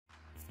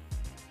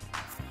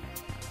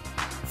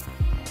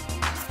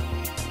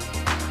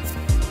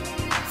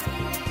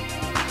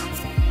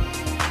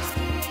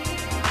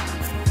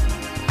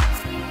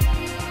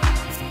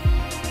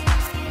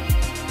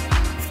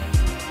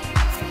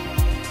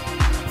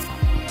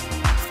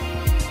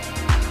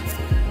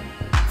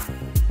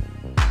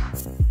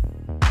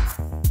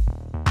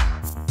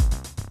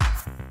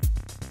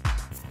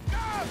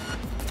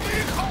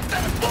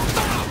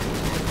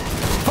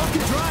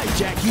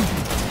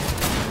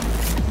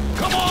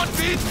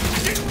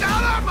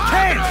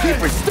Hey, keep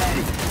her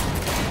steady!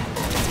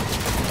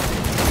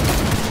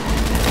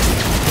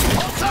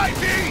 Hold tight,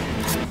 V!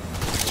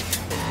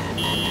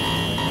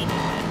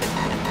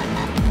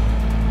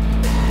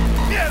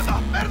 Mierda,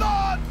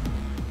 perdón!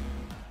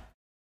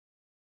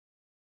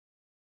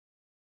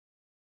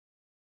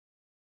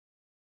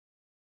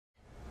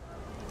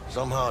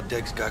 Somehow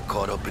Dex got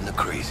caught up in the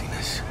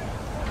craziness.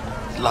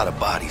 There's a lot of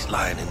bodies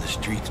lying in the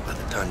streets by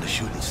the time the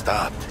shooting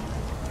stopped.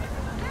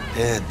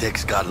 Yeah,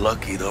 Dex got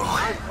lucky though.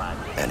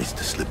 Managed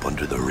to slip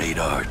under the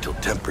radar till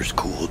tempers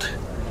cooled.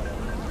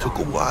 Took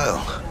a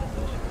while,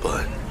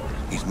 but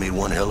he's made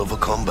one hell of a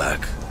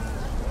comeback.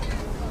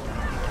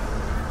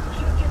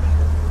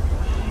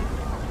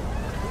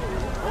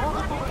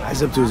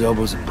 Guy's up to his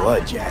elbows in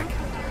blood, Jack.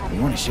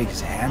 You want to shake his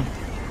hand?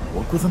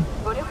 Work with him?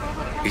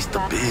 It's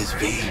the biz,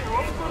 V.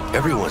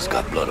 Everyone's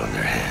got blood on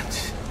their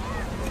hands.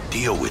 You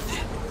deal with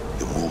it.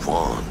 You move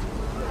on.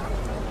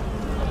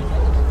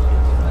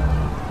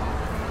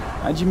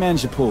 How'd you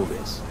manage to pull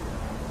this?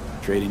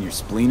 Trade in your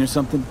spleen or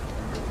something?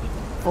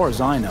 As far as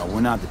I know, we're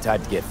not the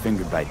type to get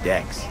fingered by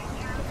Dex.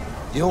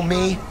 You,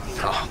 me?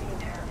 Oh,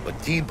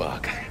 but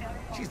D-Bug,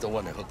 she's the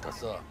one that hooked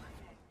us up.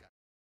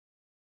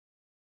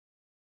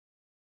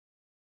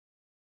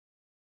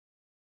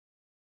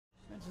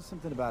 Mentioned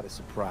something about a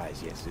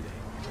surprise yesterday.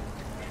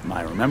 Am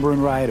I remembering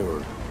right,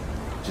 or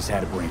just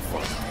had a brain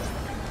fart?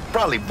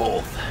 Probably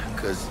both,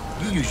 because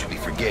you usually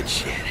forget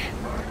shit.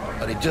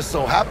 But it just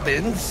so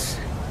happens,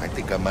 I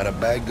think I might have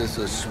bagged us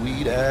a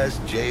sweet-ass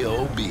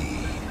J.O.B.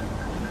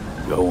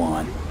 Go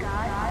on.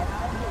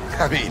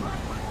 I mean,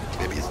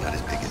 maybe it's not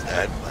as big as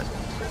that, but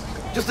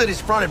just that it's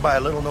fronted by a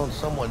little-known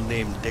someone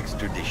named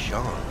Dexter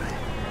Deshawn.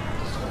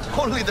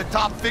 Only the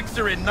top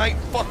fixer in Night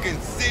fucking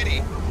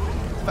City.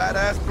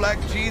 Fat-ass black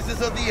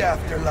Jesus of the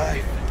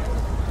afterlife.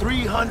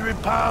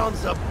 300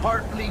 pounds of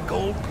partly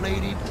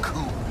gold-plated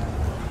coup.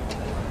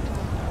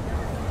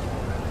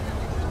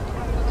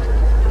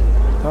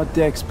 Thought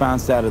Dex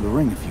bounced out of the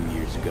ring a few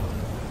years ago.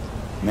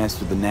 Messed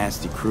with the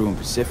nasty crew in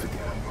Pacifica.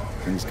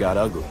 Things got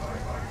ugly.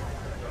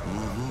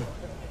 Mm-hmm.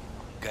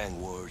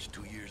 Gang wars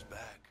 2 years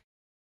back.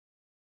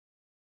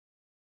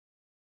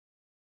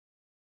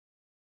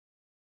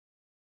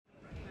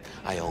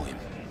 I owe him.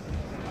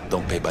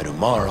 Don't pay by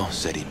tomorrow,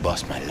 said he'd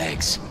bust my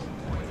legs.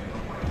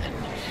 And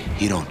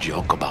he don't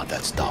joke about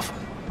that stuff.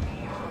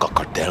 Got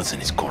cartels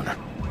in his corner.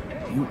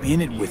 You in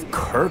it with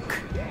Kirk?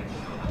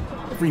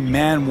 Every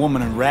man,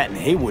 woman, and rat in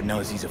Haywood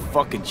knows he's a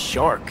fucking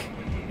shark.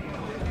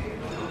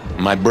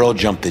 My bro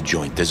jumped the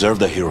joint.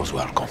 Deserved a hero's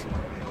welcome.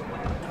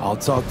 I'll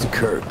talk to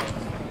Kirk,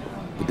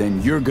 but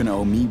then you're gonna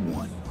owe me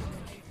one.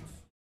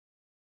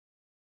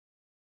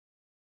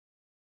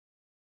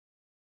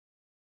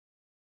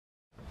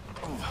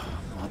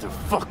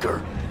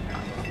 Motherfucker.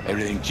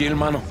 Everything chill,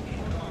 mano?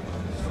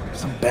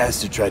 Some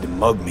bastard tried to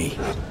mug me.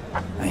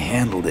 I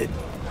handled it.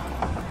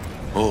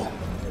 Oh,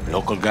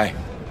 local guy?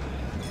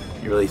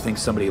 You really think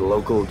somebody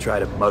local will try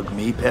to mug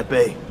me,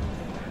 Pepe?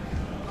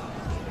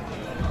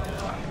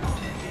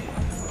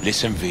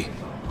 Listen, V.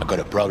 I got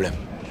a problem.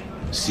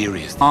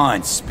 Serious.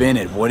 On, spin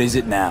it. What is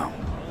it now?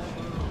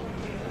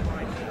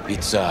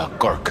 It's,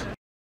 Kirk.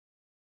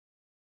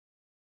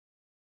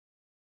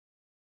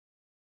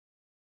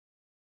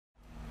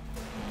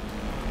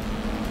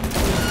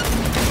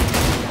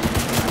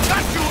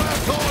 Got you,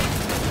 asshole!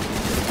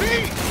 V!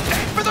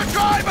 Aim for the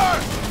driver!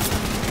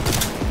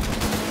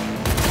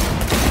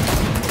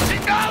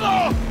 Chingado!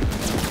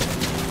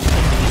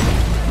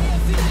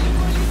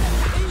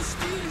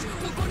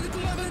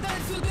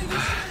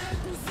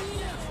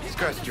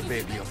 Scratched your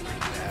baby up pretty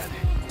bad.